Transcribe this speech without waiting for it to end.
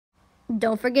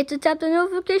Don't forget to tap the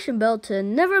notification bell to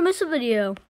never miss a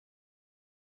video.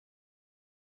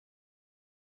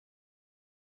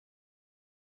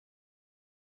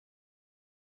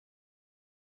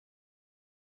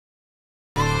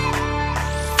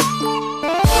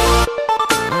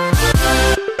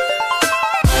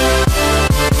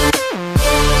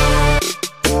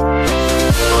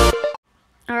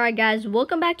 Alright guys,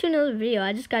 welcome back to another video.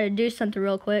 I just gotta do something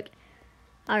real quick.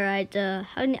 Alright, I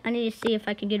need to see if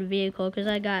I can get a vehicle because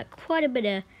I got quite a bit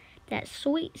of that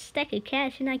sweet stack of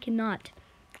cash and I cannot.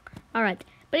 Alright,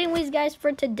 but anyways guys,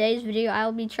 for today's video,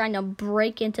 I'll be trying to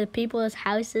break into people's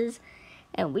houses.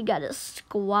 And we got a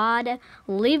squad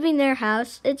leaving their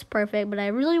house. It's perfect, but I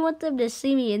really want them to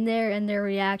see me in there and their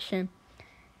reaction.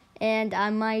 And I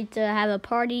might have a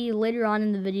party later on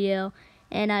in the video.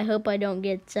 And I hope I don't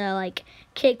get like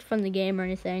kicked from the game or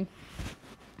anything.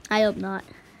 I hope not,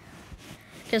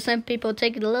 because some people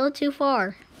take it a little too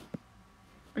far.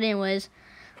 But anyways,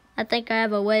 I think I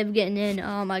have a way of getting in.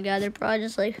 Oh my god, they're probably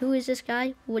just like, who is this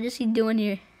guy? What is he doing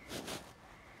here?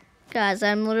 Guys,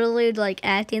 I'm literally like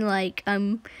acting like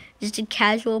I'm just a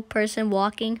casual person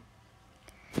walking.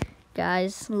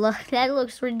 Guys, look, that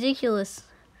looks ridiculous.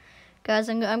 Guys,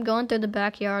 I'm going through the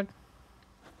backyard.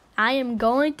 I am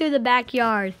going through the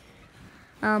backyard.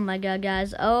 Oh my god,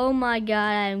 guys. Oh my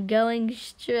god, I'm going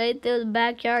straight through the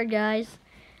backyard, guys.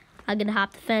 I'm gonna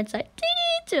hop the fence.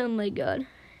 Oh my god.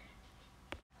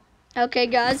 Okay,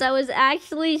 guys, I was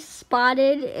actually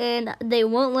spotted, and they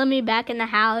won't let me back in the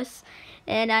house.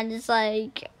 And I'm just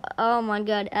like, oh my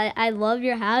god, I love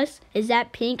your house. Is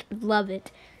that pink? Love it.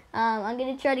 I'm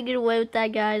gonna try to get away with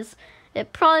that, guys.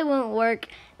 It probably won't work.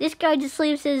 This guy just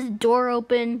leaves his door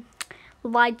open.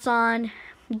 Lights on,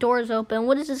 doors open.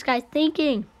 What is this guy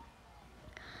thinking?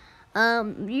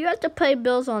 You have to pay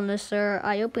bills on this, sir.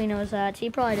 I hope he knows that. He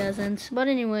probably doesn't. But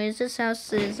anyways, this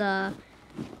house is,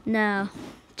 no,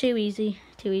 too easy.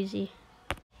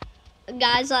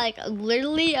 Guys, like,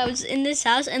 literally, I was in this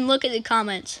house, and look at the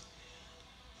comments.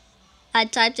 I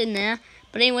typed in there.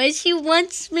 But anyways, he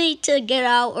wants me to get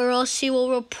out, or else he will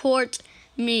report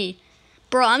me.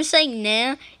 Bro, I'm saying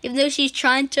nah, even though she's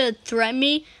trying to threaten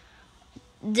me.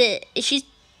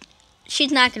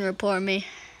 She's not gonna report me.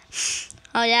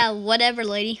 Oh yeah, whatever,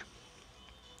 lady.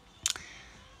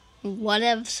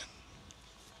 Whatevs.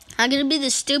 I'm gonna be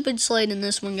the stupid slate in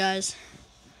this one, guys.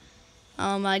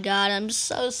 Oh my god, I'm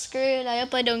so screwed. I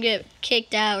hope I don't get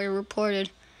kicked out or reported.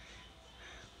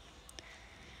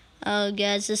 Oh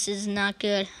guys, this is not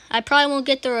good. I probably won't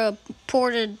get the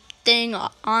reported thing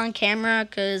on camera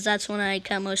because that's when I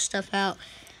cut most stuff out.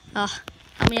 Help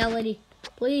me out, lady,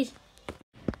 please.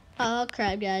 Oh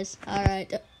crap, guys.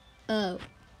 Alright. Oh.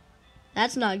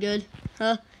 That's not good.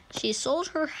 She sold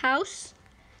her house.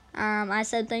 I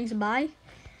said thanks, bye.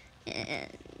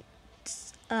 And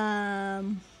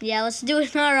yeah, let's do an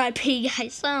RIP,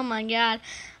 guys. Oh my god.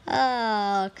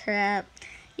 Oh crap.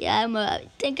 Yeah, I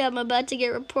think I'm about to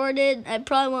get reported. I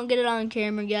probably won't get it on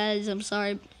camera, guys. I'm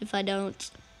sorry if I don't.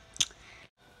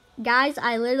 Guys,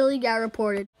 I literally got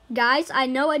reported. Guys, I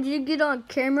know I did get on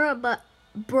camera, but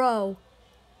bro,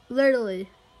 literally.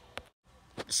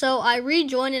 So I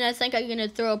rejoined and I think I'm gonna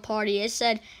throw a party. It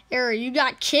said, error, you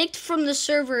got kicked from the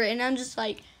server, and I'm just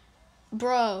like,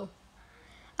 bro.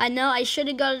 I know I should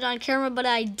have got it on camera, but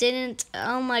I didn't.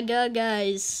 Oh my god,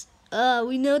 guys.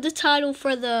 We know the title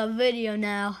for the video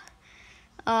now.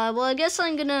 Well, I guess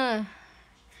I'm gonna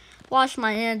wash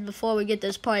my hands before we get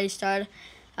this party started.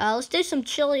 Let's do some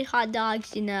chili hot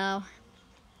dogs, you know.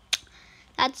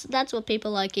 That's what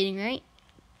people like eating, right?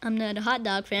 I'm not a hot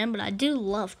dog fan, but I do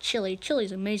love chili.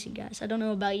 Chili's amazing, guys. I don't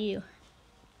know about you.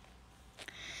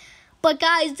 But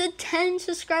guys, the 10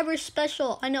 subscriber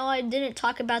special. I know I didn't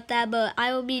talk about that, but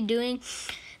I will be doing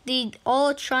the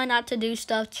all try not to do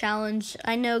stuff challenge.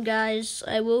 I know, guys,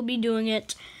 I will be doing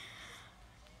it.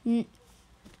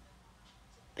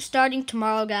 Starting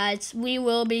tomorrow, guys, we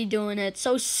will be doing it.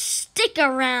 So stick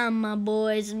around, my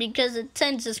boys, because the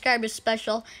 10 subscriber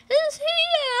special is here.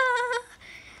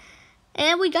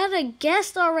 And we got a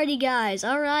guest already, guys.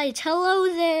 Alright,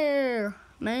 hello there.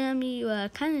 Ma'am, you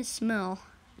kind of smell.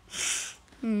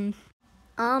 Ma'am,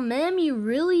 you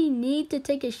really need to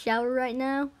take a shower right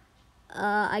now?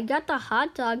 I got the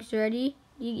hot dogs ready.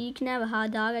 You can have a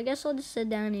hot dog. I guess I'll just sit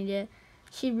down and eat it.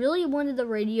 She really wanted the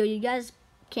radio. You guys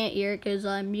can't hear it because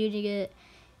I'm muting it.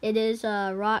 It is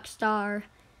Rockstar.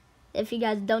 If you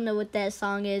guys don't know what that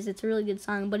song is, it's a really good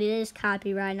song, but it is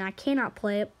copyright and I cannot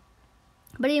play it.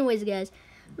 But anyways, guys,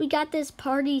 we got this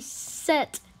party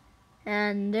set,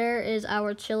 and there is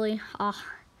our chili.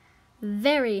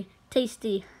 Very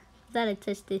tasty. That is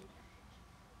tasty.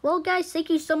 Well, guys,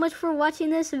 thank you so much for watching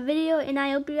this video, and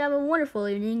I hope you have a wonderful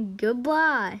evening.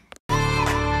 Goodbye.